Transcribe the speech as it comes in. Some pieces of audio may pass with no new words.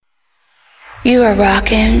You are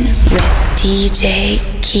rocking with DJ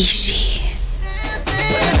Kishi.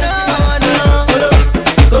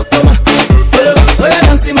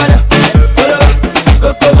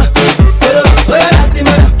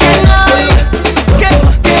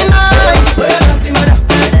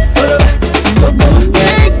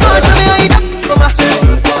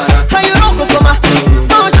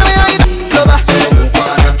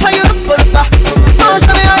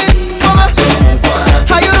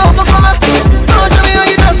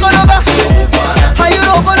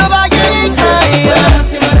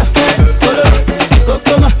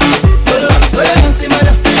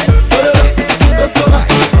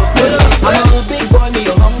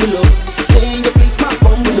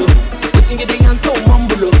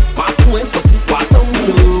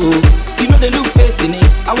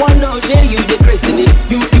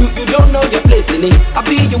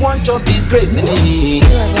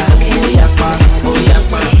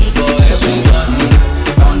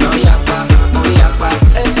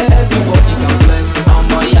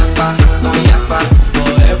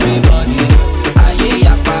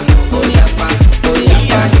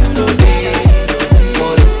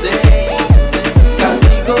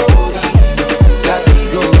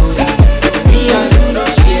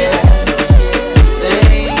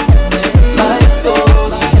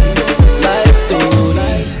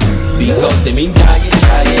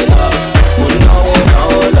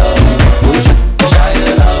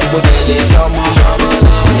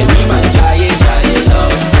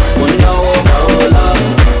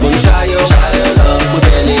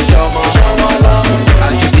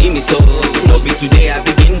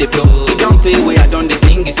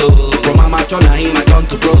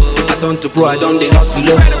 Bro, I done the hustle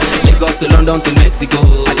Lagos to London to Mexico.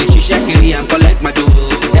 I did shishakiri and collect my dough.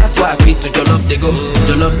 That's why I fit to Jollof they go,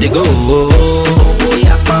 Jollof they go. Oh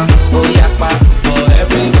yakpa, for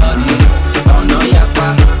everybody. Oh no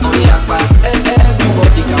yakpa,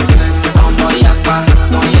 everybody can flex. Oh no yakpa,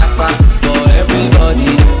 for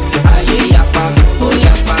everybody. Aye yakpa, oh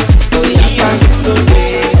yakpa, you know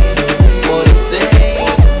they for the same.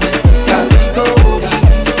 Category.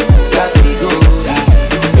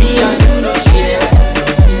 Me and you know share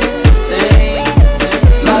the same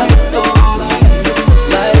life story.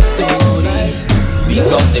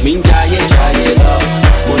 Because they mean jaye love.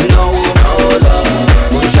 Oh no love.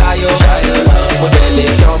 Oh shayo love. Oh dele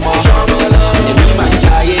shomo love. They mean man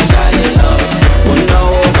jaye love. Oh no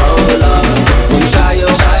love. Oh shayo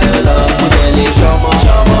love. Oh dele shomo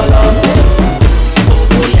love.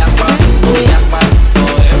 Oh yakpa,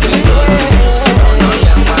 for everybody. Oh no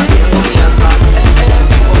yakpa,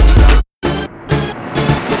 everybody can.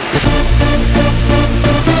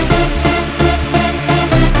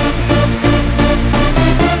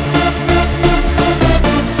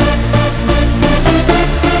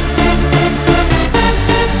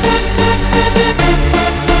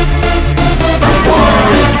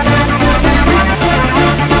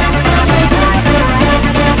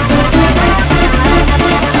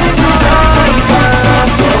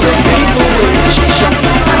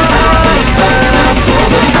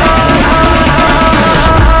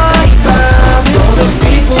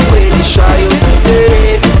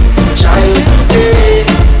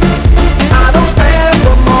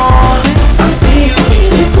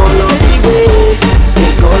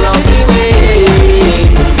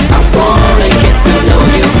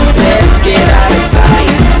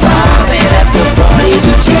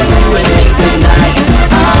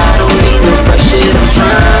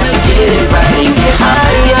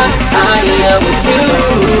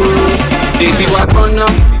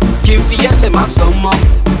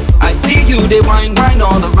 I see you, they wine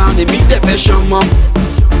all around, they meet the fashion mom.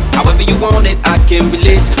 However you want it, I can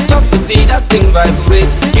relate. Just to see that thing vibrate.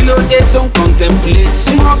 Kilo they don't contemplate.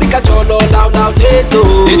 Small big at all loud they do.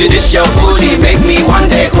 This your booty make me one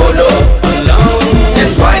day go low. Alone.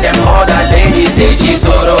 That's why them other ladies they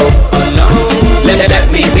chisoro. Alone. Let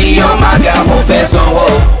me be your maga professor.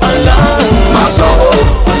 Alone. My soul.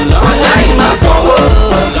 Alone. I like my soul.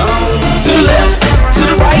 Alone. To the left, to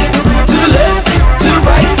the right, to the left, to the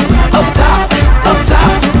right, up top.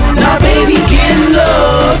 Now baby get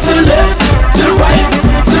low. To the left, to the right,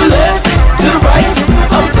 to the left, to the right,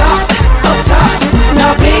 up top.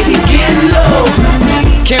 Now baby get low.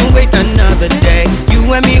 Can't wait another day.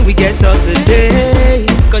 You and me, we get up today.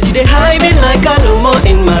 Cause you dey hide me like I no more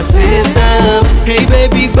in my system. Hey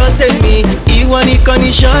baby, but tell me, ìwọ nìkan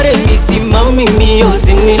ni ṣọ́rẹ́ mi sí mọ́mí mi ò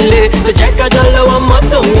sí nílé. So jẹ́ ká jọ lọ́wọ́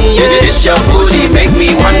mọ́tò mi. This your booty make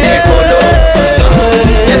me one day go low.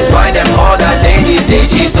 That's why them other ladies they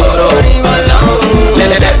chisoro.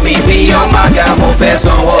 Let me be your maga, mo fẹ́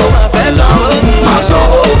sanwó. My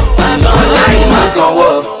soul, I like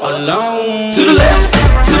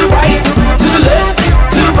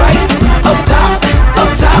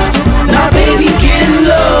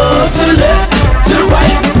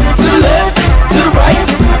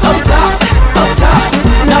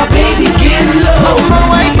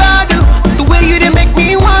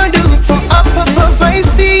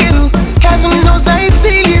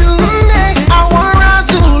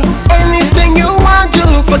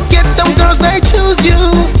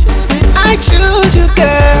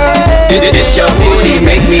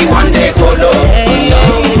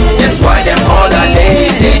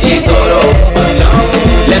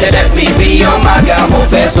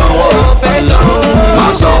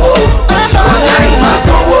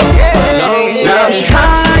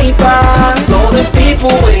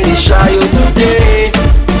Child today,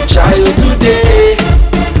 child today.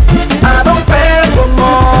 I don't pay for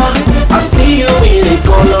more. I see you in a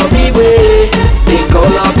color me way, a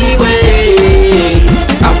color me way.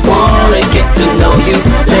 I wanna get to know you.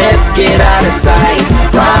 Let's get out of sight.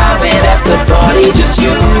 Private after party, just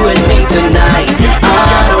you and me tonight.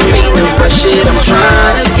 I don't mean to rush it. I'm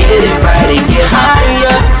trying to get it right and get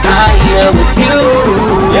higher, higher with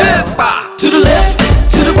you. Yeah. To the left,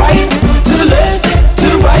 to the right, to the left, to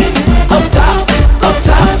the right, up top, up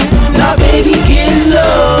top. Now baby get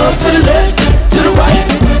low. To the left, to the right,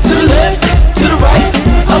 to the left, to the right,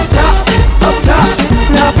 up top, up top.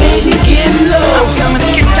 Now baby get low. I'm coming to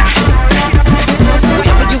get ya.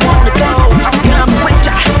 Wherever you wanna go, I'm coming with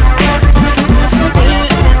ya.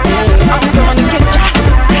 I'm coming to get ya.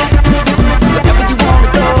 Wherever you wanna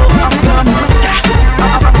go, I'm coming with ya.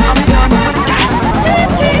 I'm coming with ya.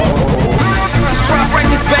 Let's try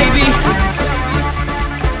records, baby.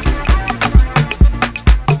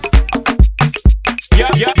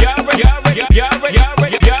 You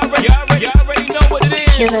already know what it is.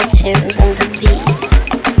 Killer tunes on the beat.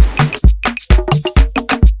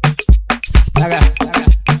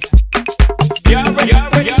 You already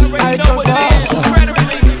know what it is.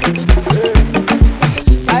 Incredibly.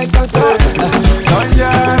 I conquer.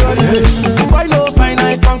 Boy no fine, I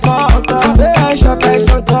conquer. Say I shot, I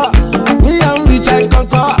conquer. Me I'm rich, I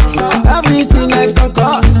conquer. Everything I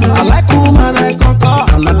conquer. I like woman, I conquer.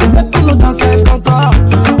 And I can make you dance, I conquer.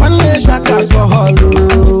 One day shot alcohol.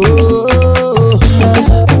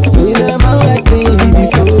 See never like me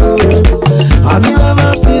before. Have you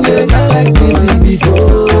ever seen a guy like this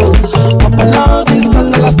before? Up and down this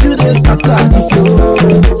corner, I still dey scatter the floor.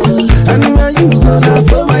 Anywhere you go, that's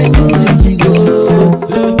where my music go.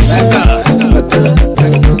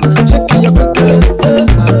 Check your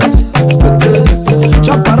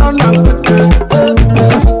jump around and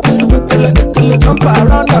jump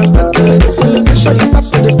around and make sure you stop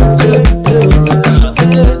to the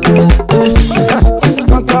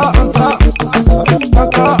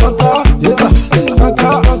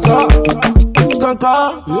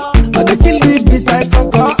I dey kill the beat, I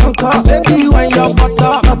conquer. Baby, when you're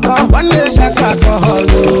butter, one day shake alcohol.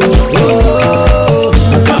 Oh,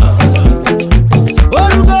 you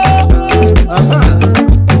go.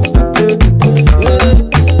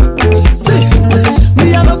 See, me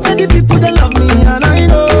I know say the people they love me and I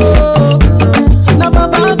know. Now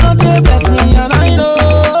Baba God they bless me and I know.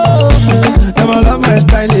 Them all love my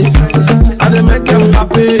style, I dey make them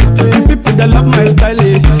happy. The people they love my style,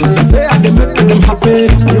 say I dey make them happy.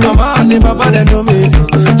 The mama and the baba they know me.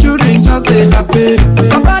 Children just stay happy.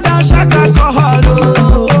 My brother shake alcohol.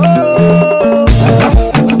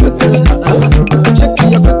 Check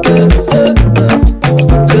your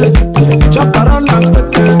jump around and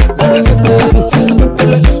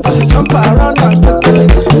jump around and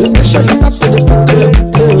make sure you stop to the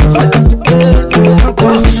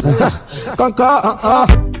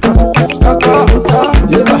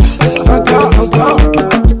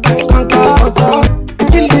conquer,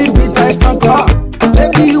 kill the beat, I conquer.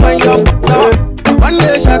 Baby, when you're one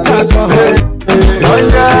day shake alcohol.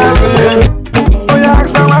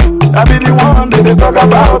 I be the one that they talk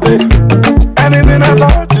about it. Anything I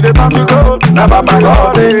thought, they want to go. Now by my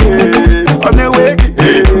God, on the way,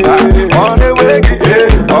 on the way,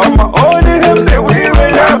 on my own, they will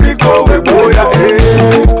have to go with boy.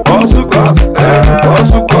 Also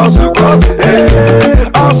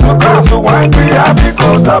cause, one we have to go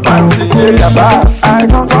to Bansi, I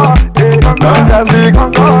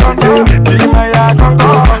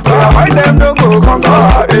why them no go conquer?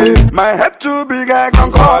 My head too big, I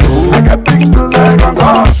conquer. I got big tools, I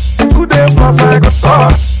conquer. 2 days plus, I conquer.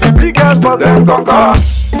 The biggest boss, them conquer.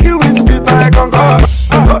 You with speed, I conquer.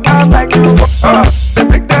 So I like you for they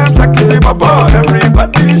make them shake it, baba.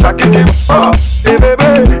 Everybody shake it, hey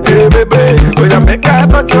baby, oh yeah, make I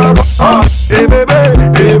touch your hey baby,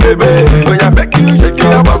 oh yeah, make you shake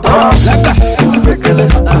your baba.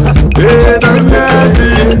 Hey, don't you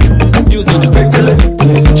Using the pixel.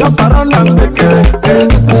 Jump around and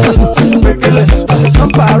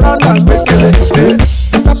jump around and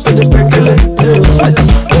stop to the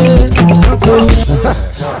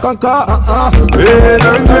conquer, hey,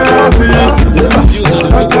 don't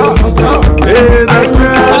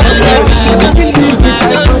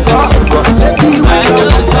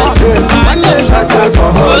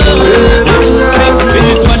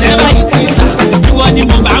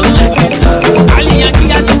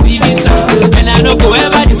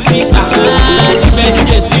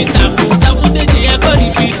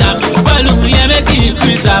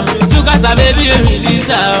baby, release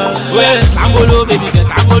her. Well, Sangolo, baby, cause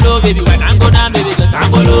Sangolo, baby, when I'm gonna, baby, cause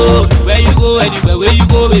Sangolo. you go, anywhere where you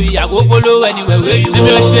go, baby, I go follow anywhere where you go.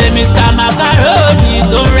 Maybe I show Mr. Macaroni,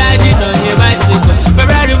 don't ride it on your bicycle.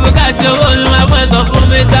 Ferrari Bugatti, all my boys are from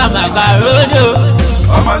Mr. Macaroni.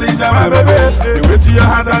 I'm a leader, my baby. You wait till your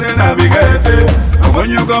hand and then navigate it. And when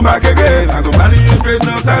you come back again, I go marry you straight,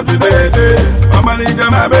 no time to date it. I'm a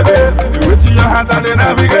leader, my baby. You wait till your hand and then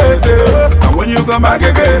navigate it. And when you come back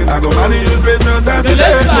again, I go marry you straight, no time to date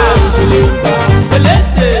it.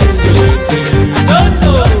 I don't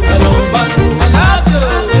know, but I love you.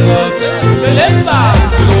 I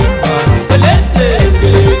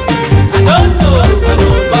don't know,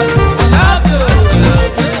 but I love you.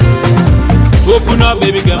 Open up,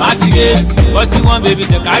 baby, get my ticket. What you want, baby,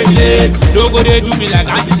 take carry late. Don't go they do me like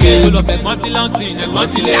I get. Pull up a concealanting, a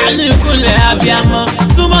concealant. Shall cool, Abiamo.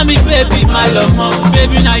 Suma me, baby, my love, mom.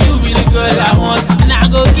 Baby, now you be the girl I want. And I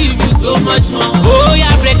go give you so much more. Oh,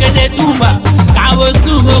 yeah, break the tumba. I was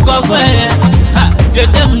too much of fire. Je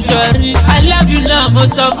t'aime, chérie. I love you, now,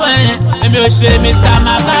 most of fire. Let me show Mr.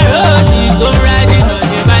 Macaroni. Don't ride it on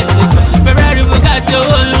your bicycle. Ferrari Bugatti,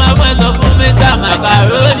 all my boys are from Mr.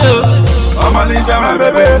 Macaroni. I'm a leader, my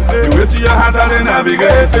baby. You wait till your hand and then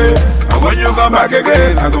navigate it. And when you come back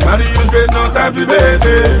again, I go marry you straight, no time to date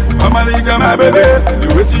it. I'm a leader, my baby.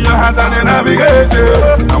 You wait till your hand and then navigate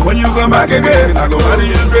it. And when you come back again, I go marry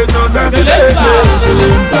you straight, no time to date it.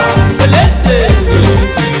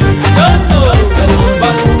 I don't know,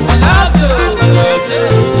 but I love you.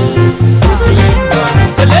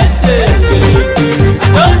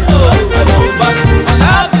 I don't know, but I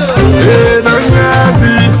love you. Hey,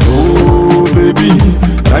 baby,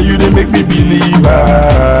 now you they make me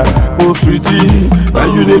believer. Oh sweetie, now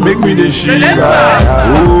you they make me the shiva.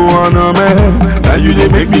 Oh no man, now you they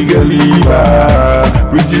make me get liver.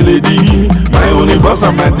 Pretty lady, my only boss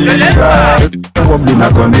and my diva. What me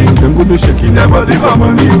not on it, them go be shaking their body for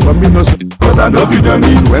money. For me no cause I know be done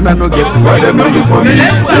it. When I no get to why them no look for me.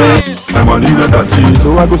 Yeah, my money no dirty,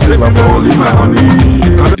 so I go save my ball in my honey.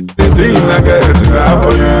 The thing I get to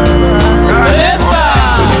for you.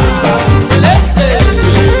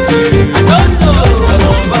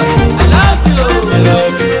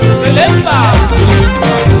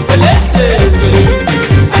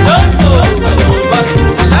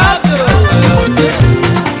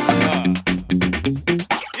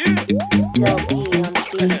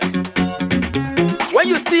 When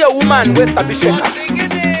you see a woman with a bishaka,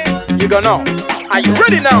 you gonna know. Are you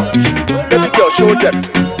ready now? Baby girl, show them.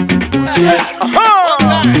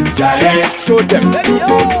 Show them.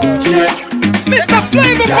 Mr.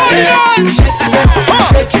 Flavor,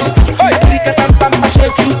 shake you. Hey,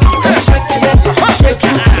 shake you. Shake you. Shake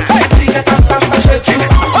you.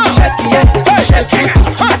 Shake you.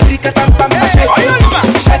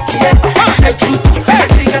 Shake you.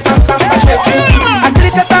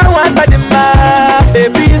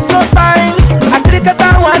 Baby is so fine. I drink a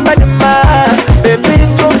one banana. Baby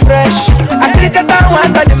is so fresh. I drink a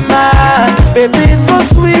one banana. Baby is so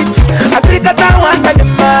sweet. I drink a one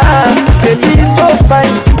banana. Baby is so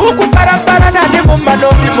fine. Uku sarambara na ni mumba no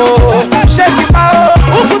mimo. Shake it out.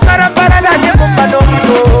 Uku sarambara na ni mumba no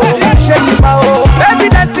mimo. Shake it out. Baby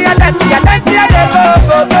dance ya, go.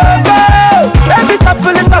 Baby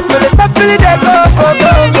shuffle it, they go.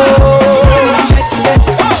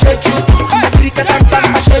 Shake you.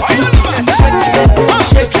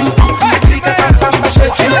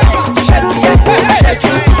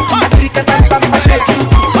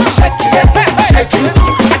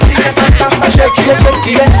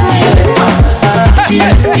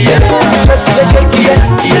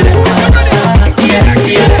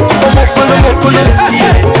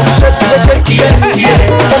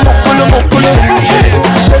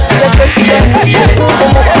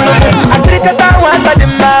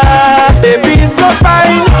 Baby is so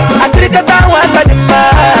fine. I drink a one banana.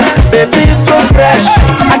 Baby is so fresh.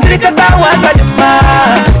 I drink a one banana.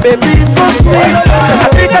 Baby is so sweet. I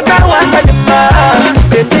drink a one banana.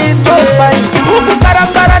 Baby is so fine. Uku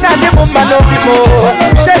sarambara na ni mumba no mimo.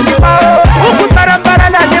 Shake it out. Uku sarambara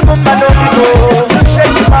na ni mumba no mimo.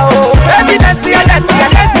 Shake it out. Baby dance ya,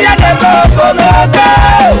 they go.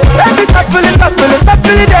 Baby shuffle it,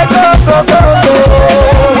 they go.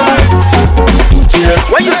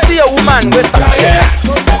 When you see a woman with some shit,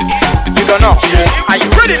 you don't know. Are you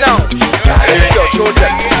ready now? Yo, show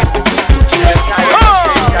them.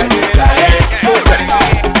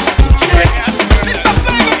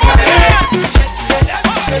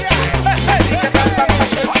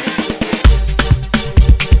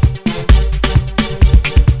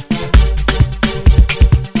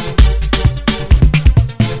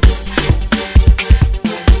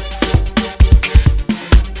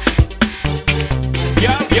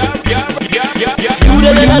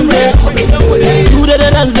 You dance, do the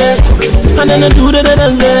dance, and then do the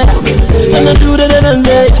dance, and then do the dance,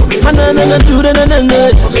 and then do the dance,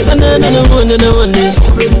 and then one, and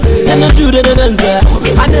then do the dance,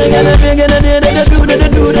 and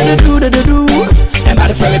then do. And by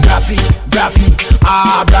the very Braffy,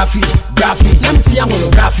 Braffy, Nam Tiamono,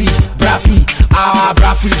 Braffy, ah,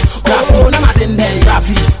 Braffy, Namatende,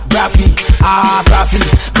 Braffy, Braffy,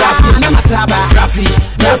 Namataba, Braffy,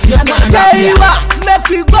 make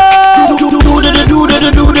we go.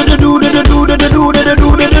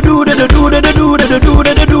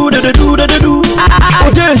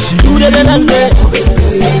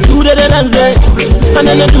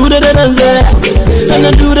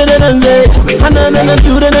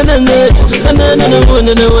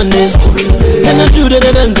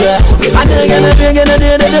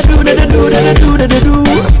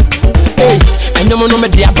 And no more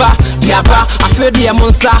diaba, I feel the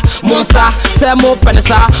monsa, Samo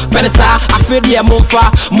Penesa, I feel the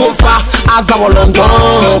monfa, as our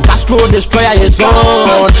London, Castro destroyer is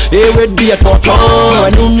on, it would be a torture,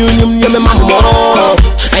 and you mamma,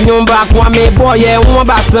 and you back one me boy, one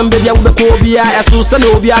by some baby, I will be a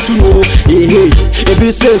Susanobia to know, if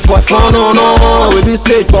you say for fun, no, if you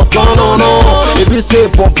say for fun, no, if you say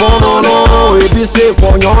for fun, no, if you say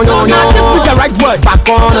for no, with the right word, back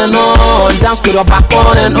on and on, dance to the back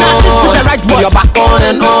on and on, with the right word, you're back on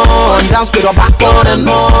and on, dance to the back on and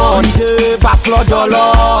on, fa flood your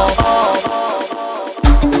love.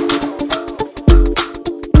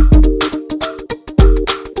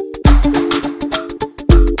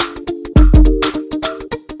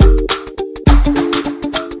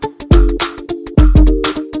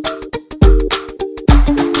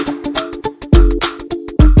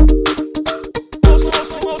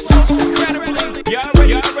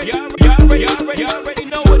 Y'all already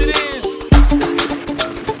know what it is.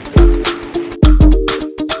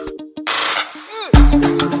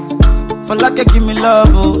 For like give me love,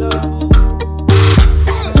 oh.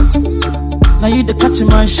 Now you the catch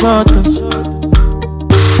my shot, oh.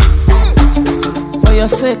 For your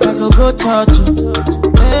sake I go touch you,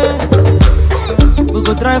 yeah. We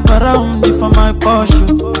go drive around for my Porsche.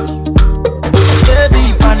 Baby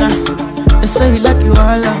pana, they say you like you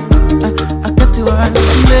all, I got you all.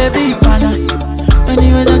 Baby pana,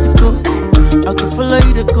 anywhere that you go, I can follow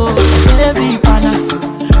you to go. Baby pana,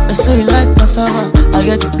 they say you like cassava, I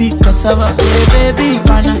get to be cassava. Hey, baby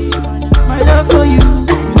pana, my love for you,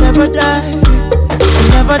 you never die, you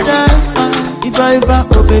never die. If I ever,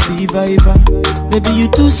 oh baby, if I ever, baby you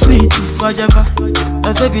too sweet, if I ever,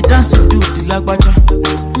 baby dance you do the lagbaja,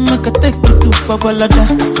 make a take you to Babalada.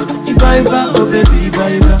 If I ever, oh baby, if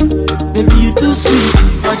I ever, baby you too sweet,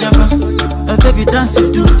 if I ever, baby dance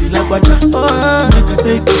you do the lagbaja, make a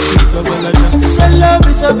take you to Babalada. So love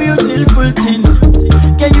is a beautiful thing,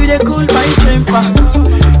 can you they cool my temper?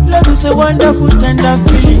 Love is a wonderful tender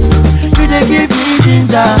feeling, you they give me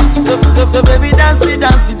ginger. So baby dance it,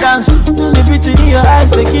 dance it, dance it. The beauty in your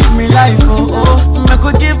eyes they give me life, oh oh. I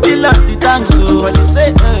could give the love the thanks, so for the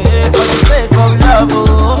sake of love,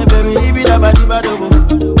 oh. Baby leave it up, di ba do,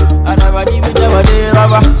 and I di me never dey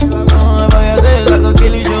rubber. Oh, for your sake I could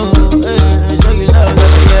kill you, show you love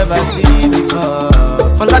that you never seen before.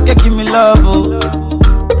 For like give me love, oh.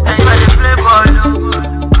 And you better play ball,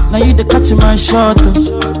 oh. Now you the catch my shot, oh.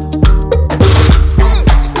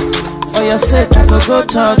 For your sake, I go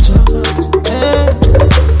touch you. Yeah.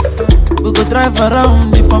 We go drive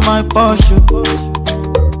around for my Porsche.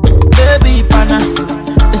 Baby pana,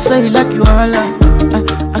 they say you like you all,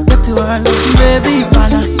 I got you all. Baby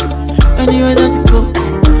pana, anywhere that you go,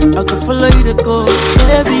 I can follow you to go.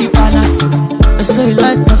 Baby pana, they say you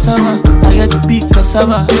like cassava, I get to be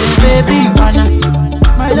cassava. Baby pana,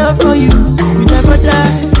 my love for you, we never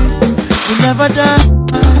die, we never die.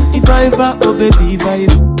 If I ever, oh baby, if I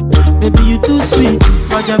ever, baby you too sweet,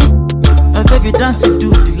 if I ever, baby dance you do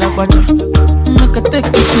the lagbaja, make a take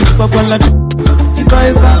you to Babalada. If I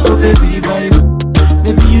ever, oh baby, if I ever,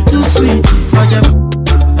 baby you too sweet, if I ever,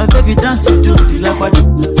 baby dance you do the lagbaja,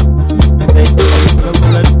 make a take you to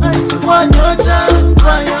Babalada. One your time,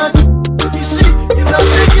 you see, you are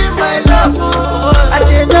taking my love, oh. I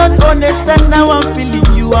cannot understand now I'm feeling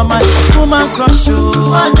you are my woman crush, oh.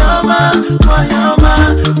 Wanyama,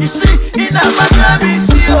 you see, in a matter we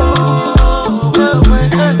see, oh.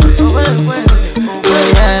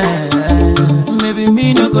 Maybe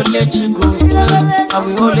me no go let you go. I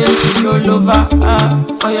will always be your lover.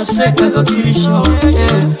 For your sake I go kill you, show.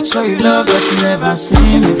 Yeah. Show you love that you never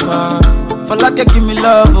seen before. For like give me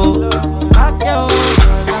love, oh.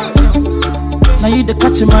 Now you the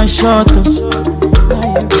catch my shot, oh.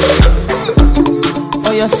 For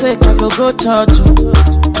For your sake, I go church.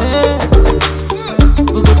 Hey.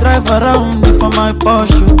 We go drive around for my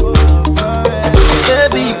Porsche.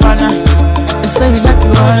 Baby, pana, they say you like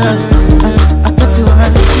you all. I got you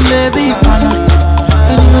all. Baby, pana,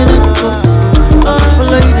 anywhere let's go. I'll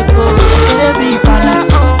follow you to go. Baby, pana,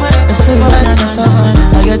 they say you like cassava.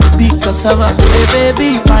 I get to be cassava. Hey,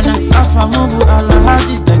 baby, pana, afamubu ala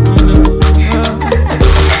haji tekilo.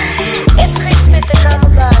 It's Chris Smith, the drama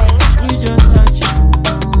boy. You just touch.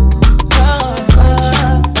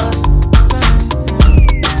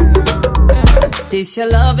 This your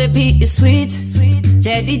love, baby, is sweet.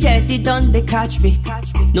 Jetty, don't they catch me?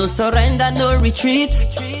 No surrender, no retreat.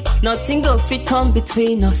 Nothing go fit come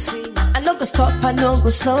between us. I no go stop, I no go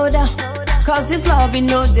slow down. Cause this love, you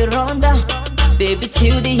know the run down. Baby,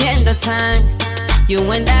 till the end of time. You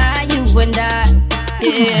and I,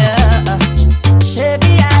 yeah.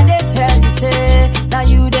 Baby, I did tell you, say, now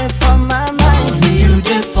you there for my mind. Only you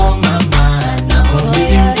there for my mind. Now only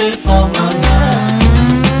you there for my mind.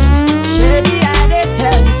 Baby, I did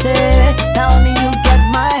tell you, say, now only you get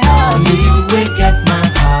my heart. Only you will get my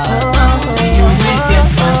heart. Only you will get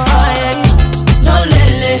my heart. No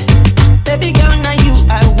lele, baby girl, now you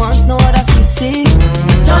I want, no others to see.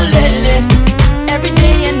 No lele, every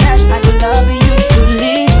day and night I go love you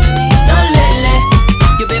truly. No lele,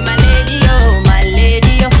 you be my lady,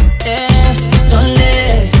 oh, yeah. No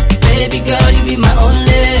lele, baby girl, you be my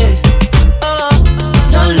only. Oh,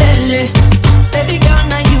 no lele, baby girl,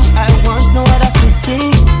 now you I want, no others to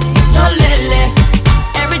see. No lele,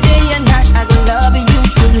 every day and night I go love you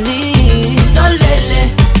truly. No lele,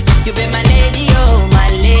 you be my lady, oh,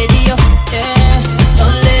 yeah.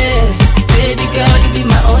 Only, baby girl, you be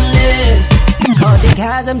my only. All the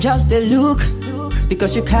guys, I'm just a look,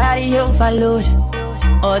 because you carry overload.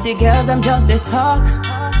 All the girls, I'm just a talk,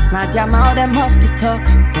 not your mouth, them must to talk.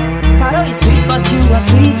 Carol is sweet, but you are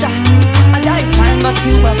sweeter. And I is fine, but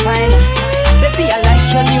you are finer. Baby, I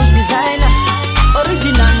like your new designer.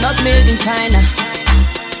 Original, not made in China.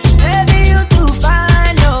 Baby, you too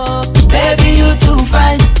fine, oh. Baby, you too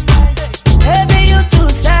fine. Baby, you too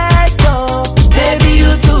psycho. Baby,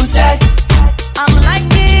 you too sex. I'm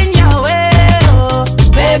liking your way, oh.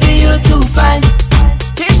 Baby, you too fine.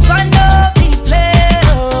 This one no be play,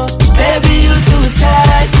 oh. Baby, you too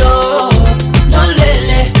psycho. No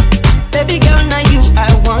lele, baby girl, now you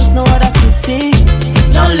I want, no others to see.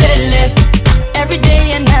 No lele, every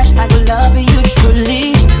day and night I go love you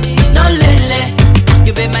truly. No lele,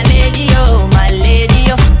 you be my lady, oh,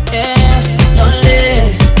 yeah. No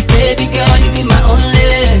lele, baby girl, you be my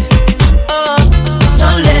only. Oh, no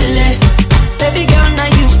lele, baby girl, now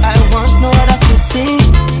you I want, no others to see.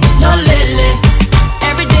 No lele,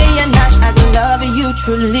 every day and night I go love you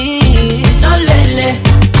truly. No lele,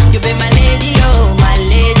 you be my lady, oh,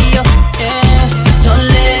 yeah. No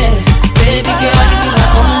lele, baby girl, you be my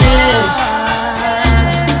only.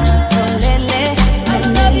 No lele, I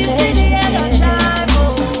love you till the end of time.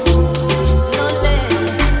 No lele,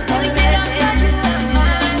 no lele,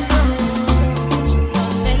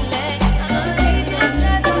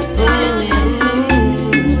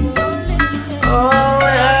 Oh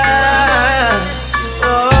yeah,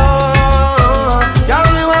 oh, y'all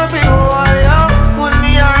me want to hold you, put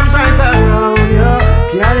me arms right around you.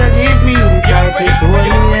 Can you give me the tightest hold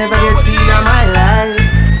me ever get seen in my life?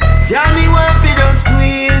 Can me want to just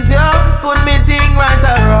squeeze you, put me thing right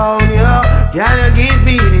around you. Can you give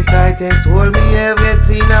me the tightest hold me ever get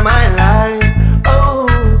seen in my life? Oh,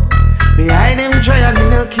 behind them try and me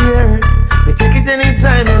no care. Me take it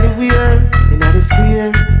anytime, anywhere. Inna the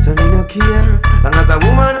square, so me no care. Long as a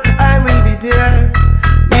woman, I will be there.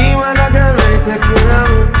 Me want a girl ready to take care of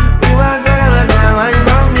me. Me want a girl that want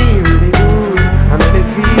about me really good. I make me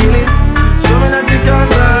feel it. Show me that you can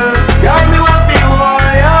learn. Girl, me want feel all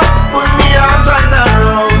ya. Put me arms right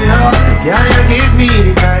around ya. Can you give me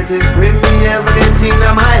the tightest grip me ever get in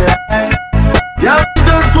my life? Yeah, me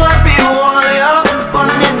just want feel all ya. Put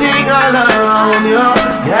me thing all around ya.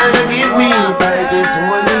 Can you give me the tightest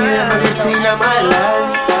hold me ever get in my life?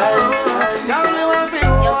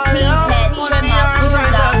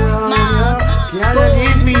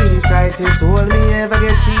 Tightest hold me ever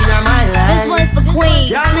get seen in my life. This one's for Queens.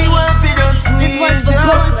 Yeah, me want for those squeeze. This one's for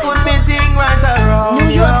Brooklyn. Put me thing right around.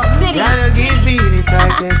 New York City. Can you give me the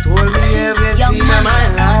tightest hold me ever get seen in my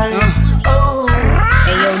life? Oh.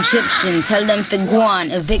 Ayo, Egyptian, tell them for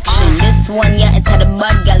guan, eviction. This one, yeah, it's had a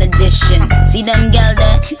bad gal edition. See them gal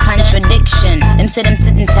there? Contradiction. Them say them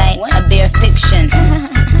sitting tight, I bear fiction.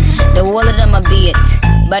 The whole of them a be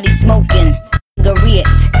it. Body smoking. Figure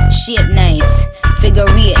it, shape nice, figure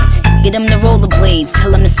it. Get them the rollerblades, tell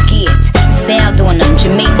them to ski it. Stay out doing them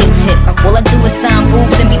Jamaican tip. All I do is sign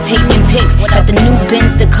boobs and be taking pics. Got the new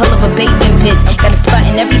Benz, the color of bacon pits. Got a spot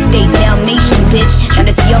in every state, Dalmatian bitch. Now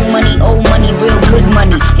this young money, old money, real good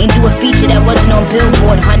money. Ain't do a feature that wasn't on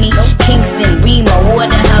Billboard, honey. Kingston, Remo,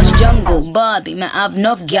 Waterhouse, Jungle, Barbie. Man, I've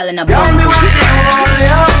enough gal in a bungle.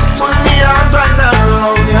 Put me arms right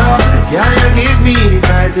around you. Girl, you give me the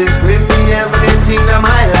tightest grip me everything in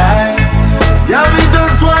my life. Girl, me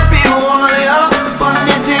just want to hold you. Put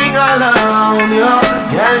me thing all around you.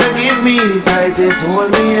 Girl, you give me the tightest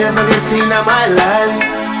hold me everything in my life.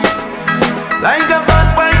 Like a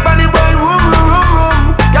fast pipe on the ball, room, room, room, room.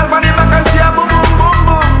 Girl, on the back and she a boom, boom, boom,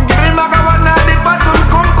 boom. Give me back a one and the fat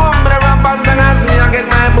come. But the rappers then ask me I get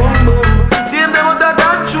my boom, boom. See them under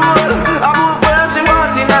control. I move where she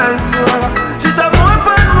want in her soul. She's a more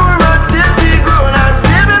fun, more rock, still she grown. And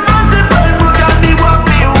still be multiple, look at me what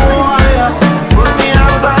for you want, yeah. Put me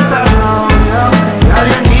arms out around, yeah. Girl,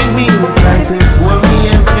 you give me the tightest hold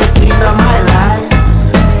me everything in my life.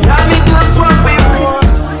 Girl, me just want for you want.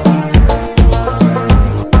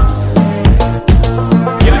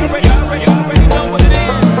 You already know what it is.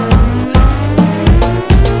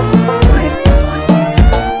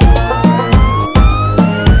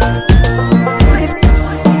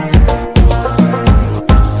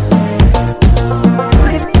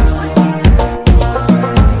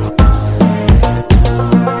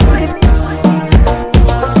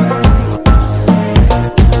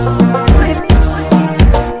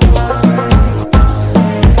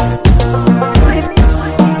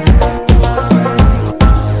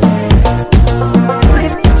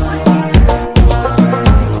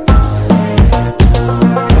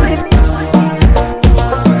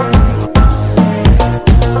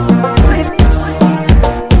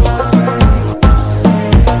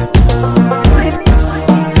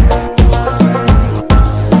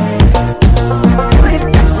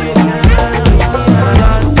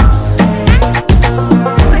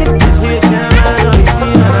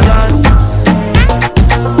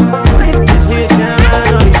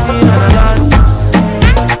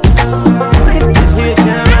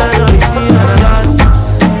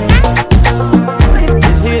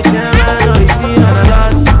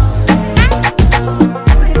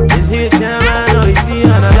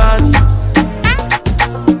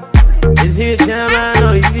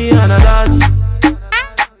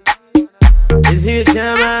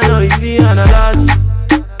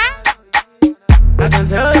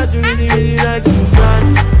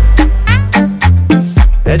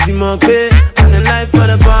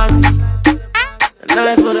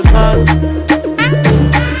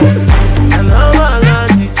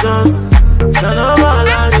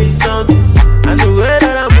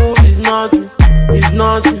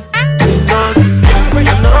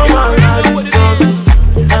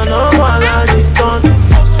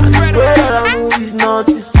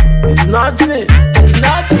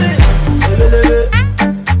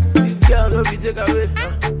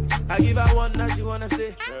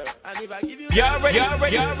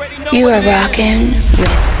 You are rocking with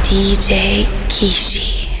DJ Kishi.